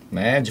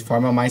 né, de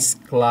forma mais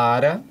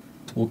clara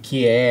o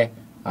que é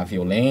a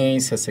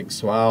violência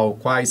sexual,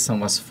 quais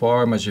são as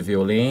formas de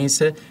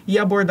violência e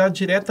abordar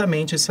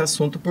diretamente esse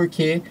assunto,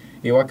 porque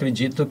eu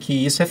acredito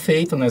que isso é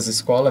feito nas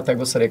escolas. Até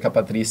gostaria que a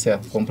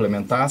Patrícia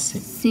complementasse.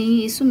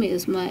 Sim, isso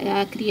mesmo.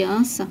 A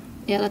criança,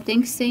 ela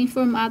tem que ser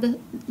informada,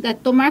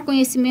 tomar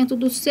conhecimento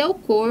do seu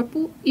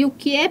corpo e o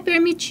que é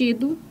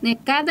permitido, né?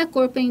 Cada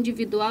corpo é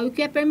individual e o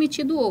que é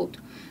permitido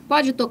outro.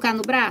 Pode tocar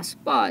no braço?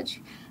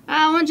 Pode.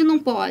 Onde não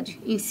pode?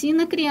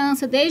 Ensina a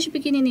criança desde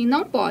pequenininho,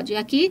 não pode.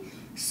 Aqui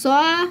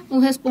só o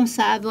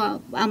responsável,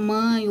 a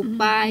mãe, o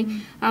pai,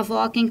 a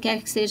avó, quem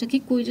quer que seja, que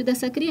cuide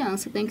dessa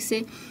criança. Tem que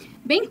ser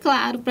bem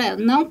claro para ela.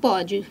 Não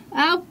pode.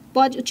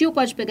 Pode. O tio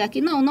pode pegar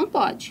aqui? Não, não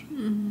pode.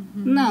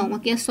 Não,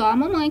 aqui é só a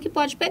mamãe que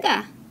pode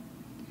pegar.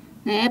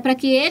 Né? Para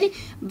que ele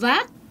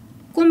vá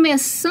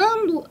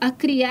começando a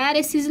criar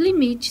esses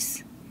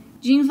limites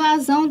de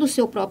invasão do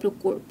seu próprio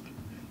corpo.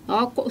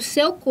 O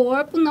seu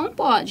corpo não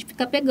pode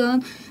ficar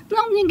pegando.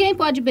 Não, ninguém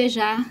pode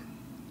beijar.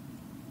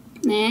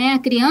 Né? A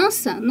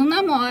criança não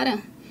namora.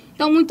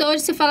 Então, muito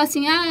hoje você fala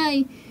assim,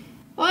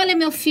 olha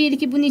meu filho,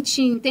 que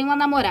bonitinho, tem uma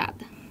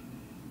namorada.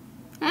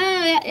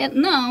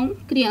 Não,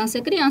 criança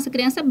é criança,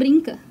 criança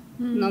brinca,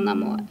 não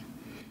namora.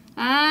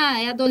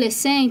 É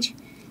adolescente,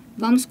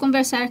 vamos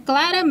conversar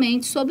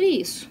claramente sobre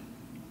isso.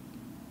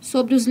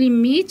 Sobre os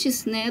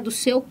limites, né, do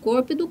seu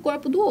corpo e do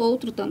corpo do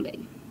outro também.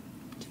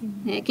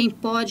 Quem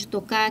pode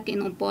tocar, quem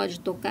não pode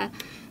tocar,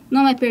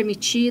 não é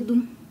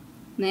permitido.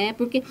 Né?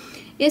 Porque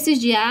esses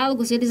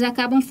diálogos, eles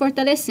acabam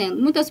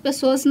fortalecendo. Muitas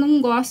pessoas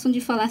não gostam de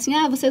falar assim,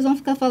 vocês vão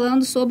ficar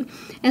falando sobre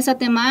essa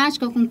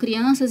temática com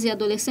crianças e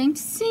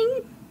adolescentes.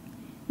 Sim,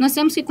 nós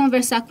temos que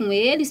conversar com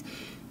eles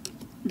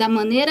da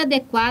maneira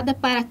adequada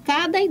para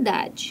cada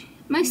idade.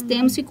 Mas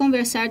temos que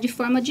conversar de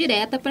forma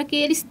direta para que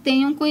eles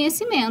tenham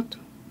conhecimento.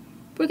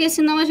 Porque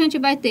senão a gente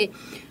vai ter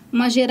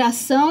uma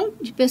geração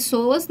de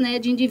pessoas, né,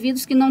 de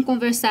indivíduos que não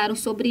conversaram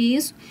sobre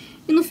isso.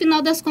 E no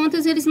final das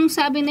contas, eles não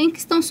sabem nem que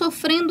estão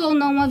sofrendo ou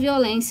não uma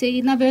violência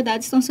e, na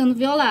verdade, estão sendo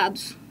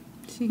violados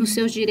nos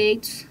seus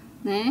direitos,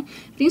 né?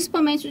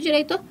 Principalmente o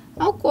direito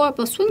ao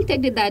corpo, à sua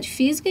integridade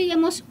física e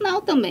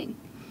emocional também.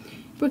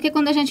 Porque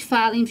quando a gente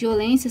fala em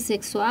violência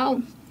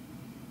sexual,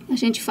 a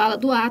gente fala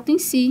do ato em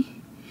si.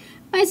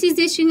 Mas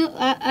existem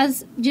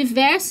as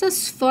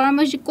diversas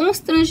formas de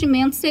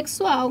constrangimento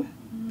sexual.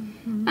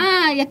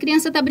 E a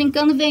criança está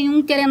brincando, vem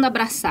um querendo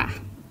abraçar.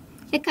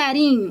 É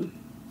carinho.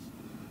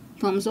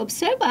 Vamos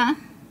observar.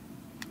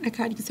 É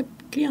carinho que a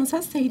criança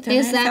aceita,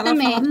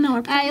 exatamente. Né? Se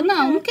ela fala, eu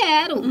não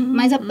quero.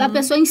 Mas a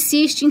pessoa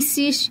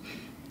insiste.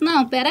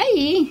 Não,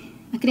 peraí.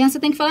 A criança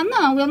tem que falar,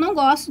 não, eu não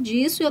gosto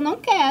disso, eu não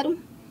quero.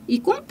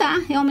 E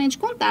realmente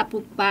contar para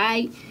o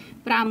pai,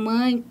 para a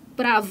mãe,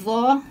 para a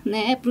avó,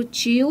 né, para o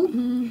tio,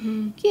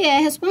 que é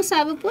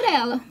responsável por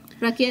ela,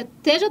 para que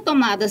seja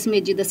tomadas as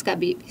medidas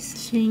cabíveis.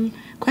 Sim.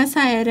 Com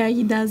essa era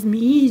aí das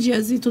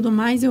mídias e tudo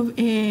mais, eu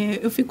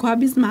fico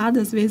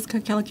abismada, às vezes, com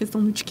aquela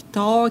questão do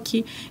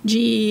TikTok,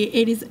 de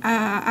eles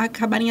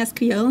acabarem as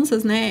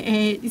crianças, né,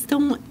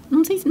 estão,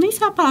 não sei nem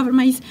se é a palavra,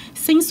 mas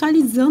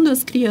sensualizando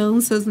as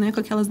crianças, né,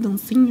 com aquelas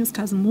dancinhas,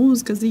 com as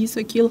músicas, isso,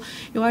 aquilo.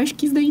 Eu acho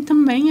que isso daí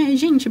também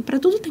gente, para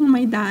tudo tem uma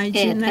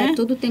idade, né?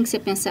 Tudo tem que ser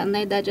pensado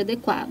na idade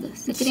adequada.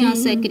 Se a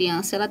criança é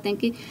criança, ela tem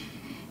que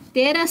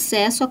ter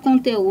acesso a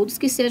conteúdos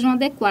que sejam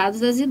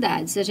adequados às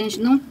idades. A gente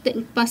não tem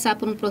que passar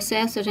por um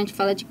processo, a gente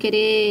fala de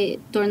querer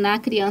tornar a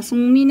criança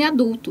um mini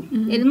adulto.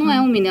 Ele não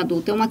é um mini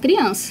adulto, é uma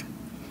criança.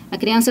 A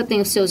criança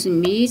tem os seus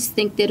limites,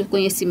 tem que ter o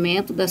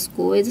conhecimento das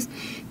coisas,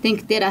 tem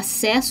que ter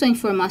acesso à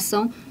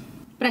informação,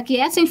 para que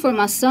essa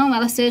informação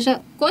ela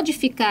seja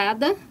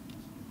codificada,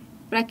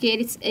 para que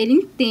ele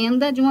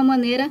entenda de uma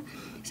maneira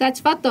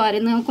satisfatória.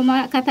 Não como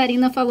a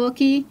Catarina falou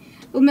que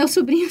o meu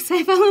sobrinho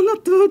sai falando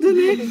tudo,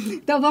 né?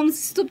 Então,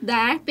 vamos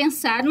estudar,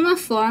 pensar numa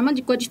forma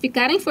de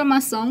codificar a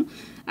informação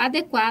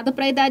adequada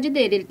para a idade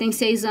dele. Ele tem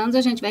 6 anos, a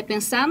gente vai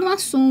pensar no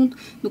assunto,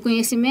 no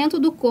conhecimento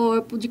do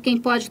corpo, de quem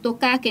pode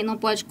tocar, quem não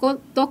pode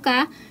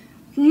tocar,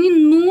 com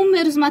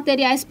inúmeros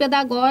materiais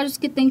pedagógicos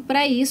que tem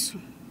para isso.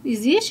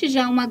 Existe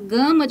já uma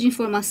gama de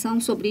informação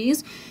sobre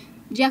isso,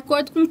 de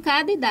acordo com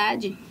cada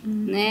idade,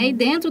 né? E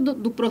dentro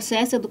do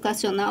processo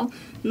educacional,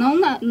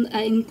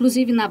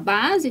 inclusive na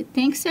base,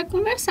 tem que ser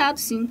conversado,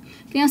 sim.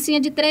 Criancinha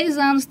de 3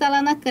 anos está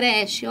lá na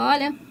creche,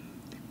 olha,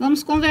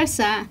 vamos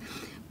conversar,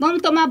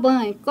 vamos tomar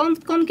banho,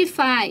 como que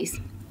faz?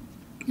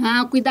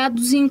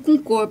 Cuidadozinho com o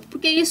corpo,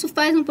 porque isso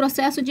faz um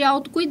processo de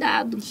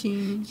autocuidado,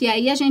 sim. Que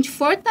aí a gente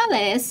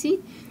fortalece,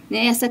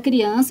 né, essa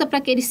criança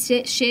para que ele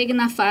chegue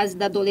na fase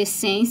da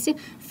adolescência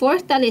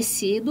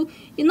fortalecido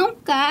e não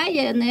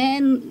caia, né,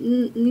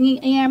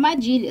 em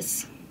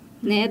armadilhas,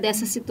 né,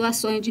 dessas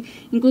situações,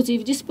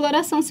 inclusive de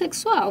exploração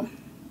sexual.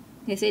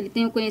 Se ele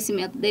tem o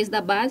conhecimento desde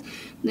a base,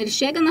 quando ele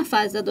chega na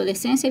fase da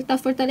adolescência, ele está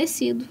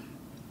fortalecido.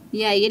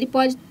 E aí ele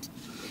pode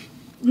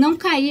não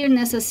cair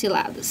nessas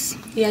ciladas.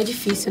 E é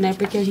difícil, né?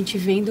 Porque a gente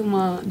vem de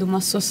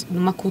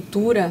uma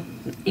cultura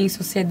em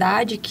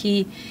sociedade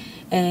que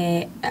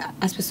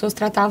as pessoas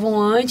tratavam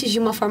antes de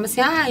uma forma assim,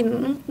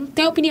 não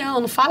tem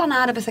opinião, não fala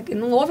nada,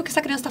 não ouve o que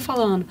essa criança está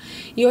falando.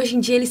 E hoje em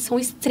dia eles são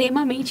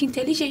extremamente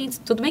inteligentes.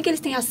 Tudo bem que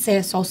eles têm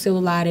acesso ao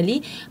celular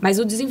ali, mas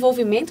o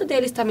desenvolvimento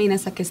deles também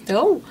nessa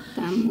questão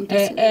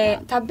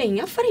tá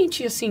bem à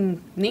frente, assim,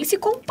 nem se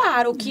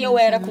compara o que eu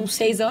era com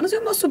 6 anos e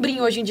o meu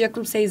sobrinho hoje em dia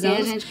com 6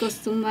 anos. A gente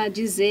costuma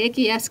dizer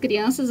que as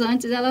crianças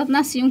antes elas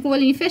nasciam com o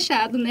olhinho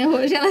fechado, né?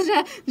 Hoje elas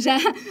já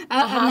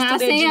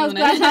nascem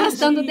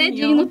arrastando o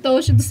dedinho no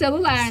touch do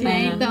celular. Sim,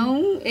 né? Então,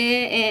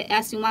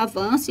 assim, um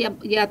avanço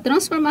e a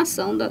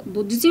transformação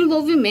do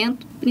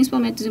desenvolvimento,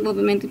 principalmente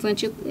desenvolvimento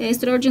infantil, é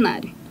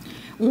extraordinário.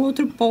 Um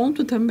outro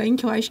ponto também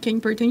que eu acho que é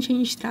importante a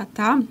gente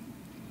tratar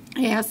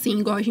é assim,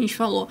 igual a gente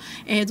falou,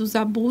 dos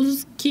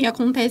abusos que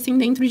acontecem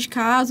dentro de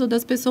casa ou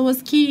das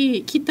pessoas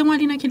que estão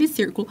ali naquele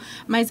círculo.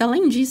 Mas,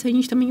 além disso, a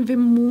gente também vê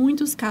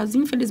muitos casos,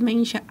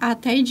 infelizmente,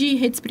 até de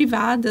redes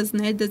privadas,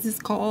 né, das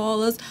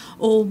escolas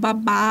ou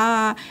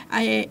babá.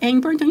 É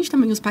importante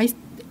também os pais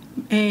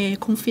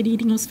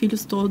conferirem os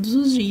filhos todos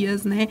os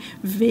dias, né?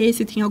 Ver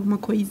se tem alguma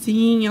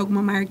coisinha,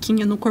 alguma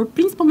marquinha no corpo.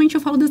 Principalmente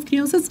eu falo das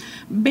crianças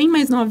bem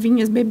mais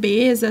novinhas,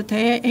 bebês,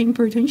 até é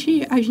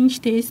importante a gente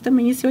ter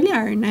também esse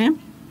olhar, né?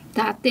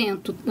 Tá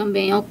atento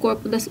também ao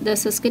corpo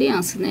dessas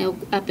crianças, né?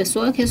 A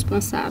pessoa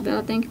responsável,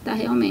 ela tem que estar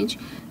realmente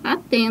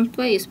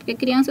atento a isso, porque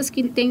crianças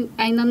que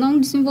ainda não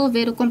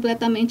desenvolveram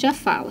completamente a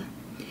fala,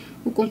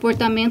 o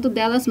comportamento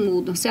delas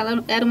muda. Se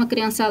ela era uma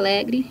criança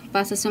alegre,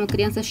 passa a ser uma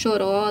criança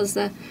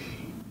chorosa,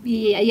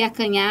 e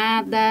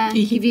acanhada,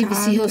 que vive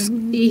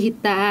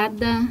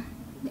irritada.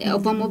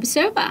 Vamos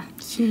observar.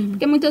 Sim.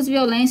 Porque muitas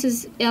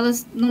violências,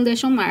 elas não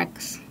deixam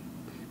marcas.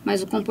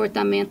 Mas o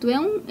comportamento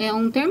é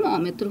um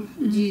termômetro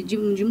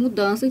de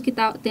mudança que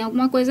tem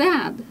alguma coisa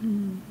errada.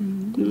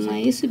 Não é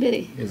isso,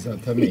 Iberê?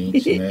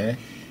 Exatamente, né?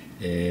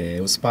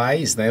 Os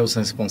pais, né, os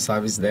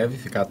responsáveis devem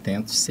ficar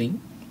atentos, sim,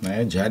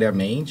 né,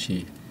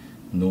 diariamente,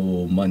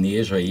 no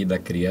manejo aí da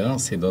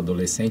criança e do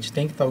adolescente,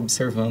 tem que estar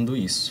observando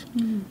isso.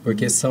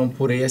 Porque são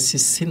por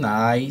esses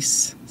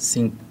sinais,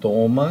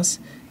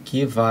 sintomas,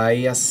 que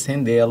vai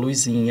acender a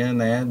luzinha,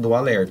 né, do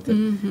alerta.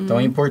 Então,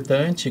 é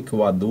importante que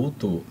o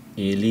adulto,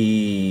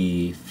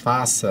 ele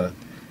faça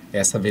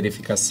essa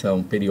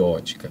verificação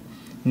periódica.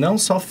 Não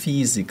só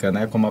física,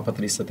 né, como a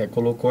Patrícia até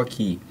colocou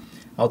aqui.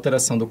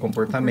 Alteração do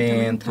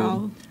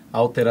comportamento,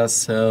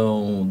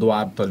 alteração do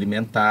hábito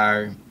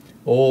alimentar,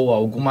 ou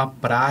alguma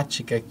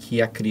prática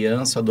que a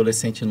criança ou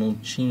adolescente não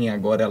tinha,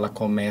 agora ela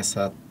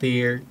começa a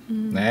ter,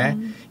 né?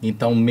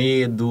 Então,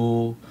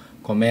 medo,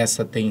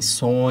 começa a ter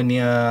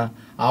insônia,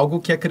 algo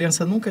que a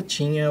criança nunca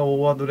tinha ou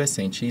o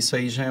adolescente. Isso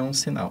aí já é um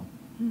sinal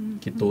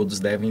que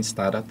todos devem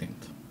estar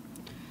atentos.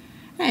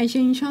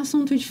 Gente, é um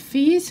assunto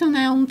difícil,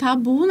 né? Um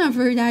tabu, na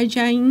verdade,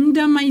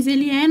 ainda, mas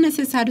ele é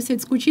necessário ser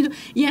discutido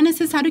e é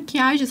necessário que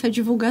haja essa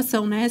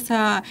divulgação, né?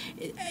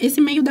 Esse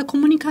meio da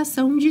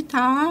comunicação de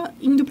estar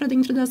indo para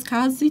dentro das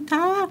casas e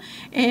estar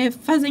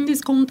fazendo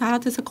esse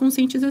contato, essa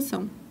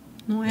conscientização,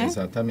 não é?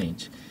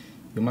 Exatamente.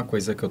 E uma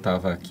coisa que eu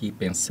estava aqui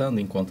pensando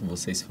enquanto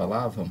vocês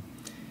falavam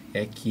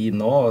é que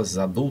nós,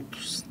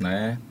 adultos,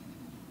 né?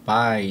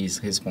 Pais,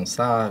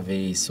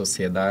 responsáveis,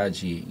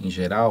 sociedade em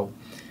geral,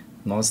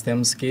 nós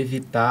temos que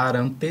evitar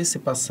a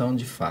antecipação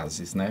de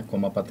fases, né?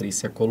 Como a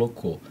Patrícia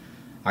colocou.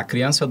 A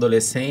criança e o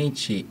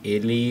adolescente,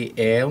 ele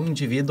é um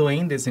indivíduo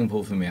em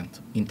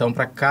desenvolvimento. Então,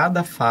 para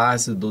cada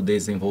fase do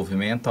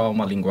desenvolvimento, há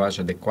uma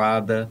linguagem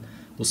adequada,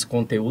 os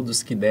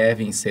conteúdos que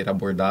devem ser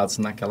abordados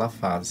naquela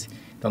fase.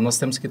 Então, nós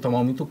temos que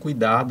tomar muito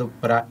cuidado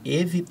para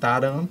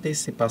evitar a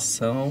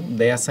antecipação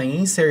dessa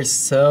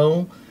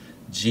inserção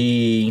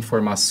de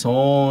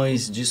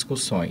informações,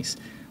 discussões.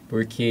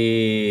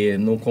 Porque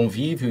no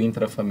convívio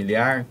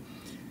intrafamiliar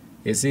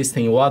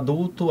existem o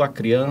adulto, a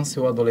criança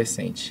e o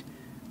adolescente.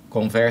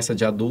 Conversa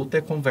de adulto é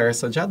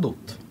conversa de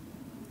adulto.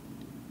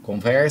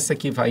 Conversa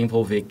que vai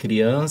envolver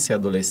criança e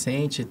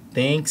adolescente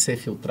tem que ser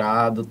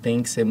filtrado,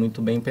 tem que ser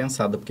muito bem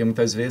pensado, porque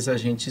muitas vezes a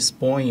gente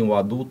expõe o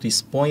adulto,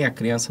 expõe a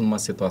criança numa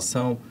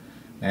situação,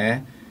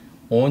 né,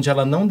 onde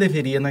ela não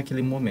deveria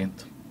naquele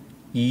momento.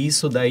 E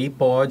isso daí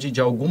pode,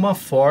 de alguma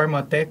forma,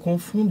 até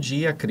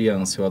confundir a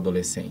criança e o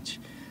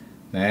adolescente.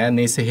 Né,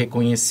 nesse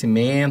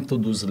reconhecimento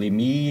dos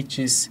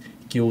limites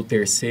que o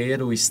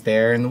terceiro,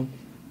 externo,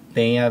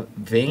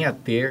 venha a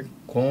ter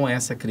com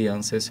essa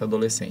criança, esse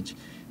adolescente.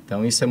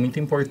 Então, isso é muito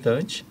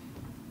importante,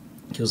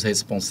 que os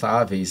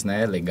responsáveis,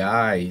 né,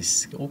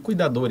 legais, o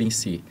cuidador em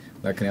si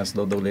da criança e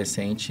do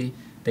adolescente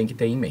tem que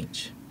ter em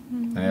mente.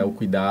 Né, o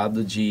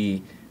cuidado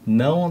de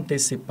não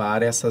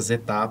antecipar essas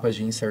etapas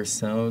de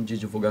inserção, de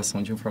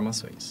divulgação de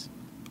informações.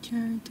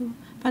 Certo.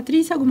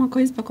 Patrícia, alguma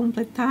coisa para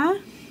completar?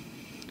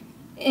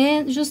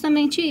 É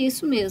justamente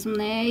isso mesmo,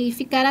 né? E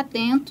ficar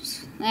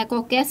atentos, né, a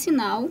qualquer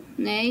sinal,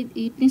 né?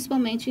 E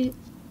principalmente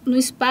no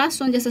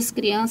espaço onde essas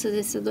crianças,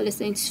 esses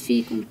adolescentes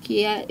ficam,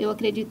 que eu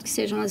acredito que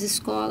sejam as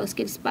escolas,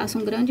 que eles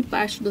passam grande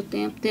parte do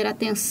tempo, ter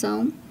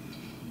atenção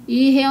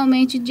e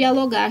realmente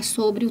dialogar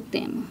sobre o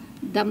tema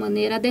da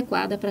maneira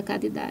adequada para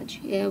cada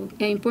idade.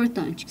 É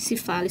importante que se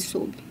fale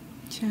sobre.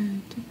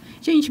 Certo.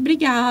 Gente,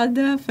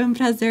 obrigada. Foi um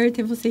prazer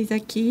ter vocês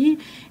aqui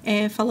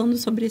falando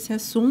sobre esse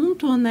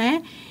assunto,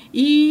 né?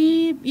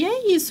 E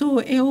é isso.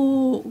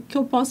 O que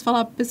eu posso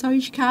falar para o pessoal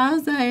de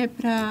casa é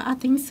para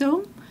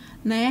atenção,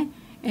 né?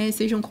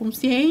 Sejam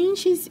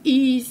conscientes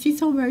e, se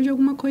souber de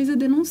alguma coisa,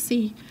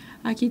 denuncie.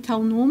 Aqui está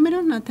o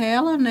número na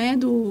tela, né?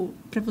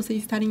 Para vocês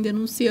estarem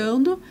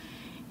denunciando.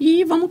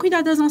 E vamos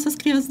cuidar das nossas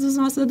crianças, dos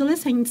nossos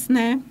adolescentes,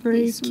 né?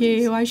 Porque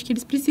eu acho que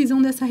eles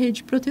precisam dessa rede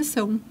de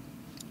proteção.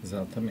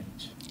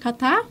 Exatamente.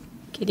 Catá?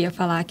 Queria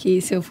falar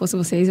que, se eu fosse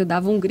vocês, eu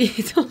dava um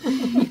grito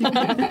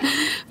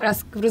para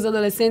os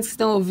adolescentes que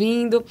estão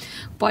ouvindo.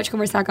 Pode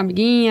conversar com a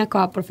amiguinha, com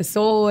a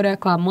professora,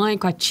 com a mãe,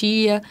 com a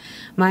tia,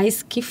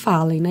 mas que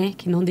falem, né?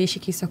 Que não deixe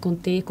que isso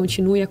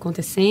continue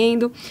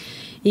acontecendo.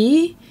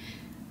 E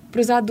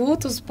para os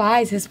adultos,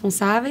 pais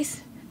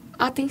responsáveis,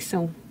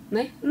 atenção,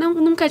 né?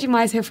 Nunca é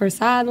demais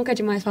reforçar, nunca é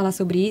demais falar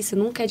sobre isso,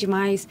 nunca é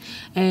demais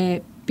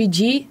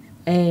pedir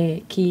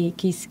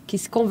que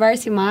se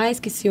converse mais,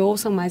 que se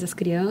ouçam mais as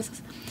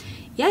crianças.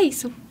 E é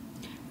isso.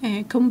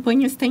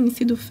 Campanhas têm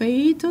sido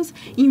feitas,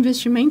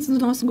 investimentos do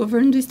nosso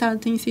governo do estado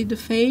têm sido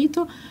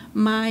feitos,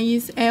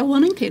 mas é o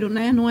ano inteiro,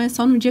 né? Não é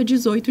só no dia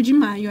 18 de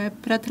maio, é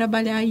para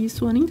trabalhar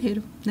isso o ano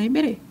inteiro, né,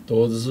 Iberê?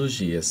 Todos os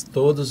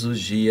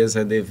dias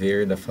é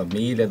dever da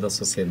família, da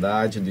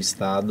sociedade, do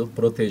estado,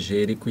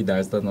 proteger e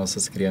cuidar das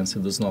nossas crianças e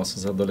dos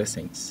nossos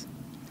adolescentes.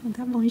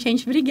 Então, tá bom,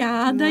 gente.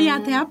 Obrigada e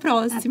até a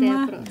próxima.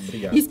 Até a próxima.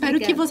 Obrigado. Espero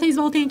que vocês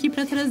voltem aqui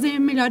para trazer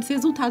melhores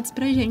resultados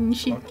pra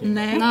gente,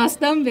 né? Nós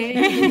também.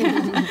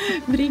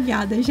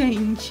 Obrigada,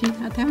 gente.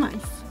 Até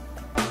mais.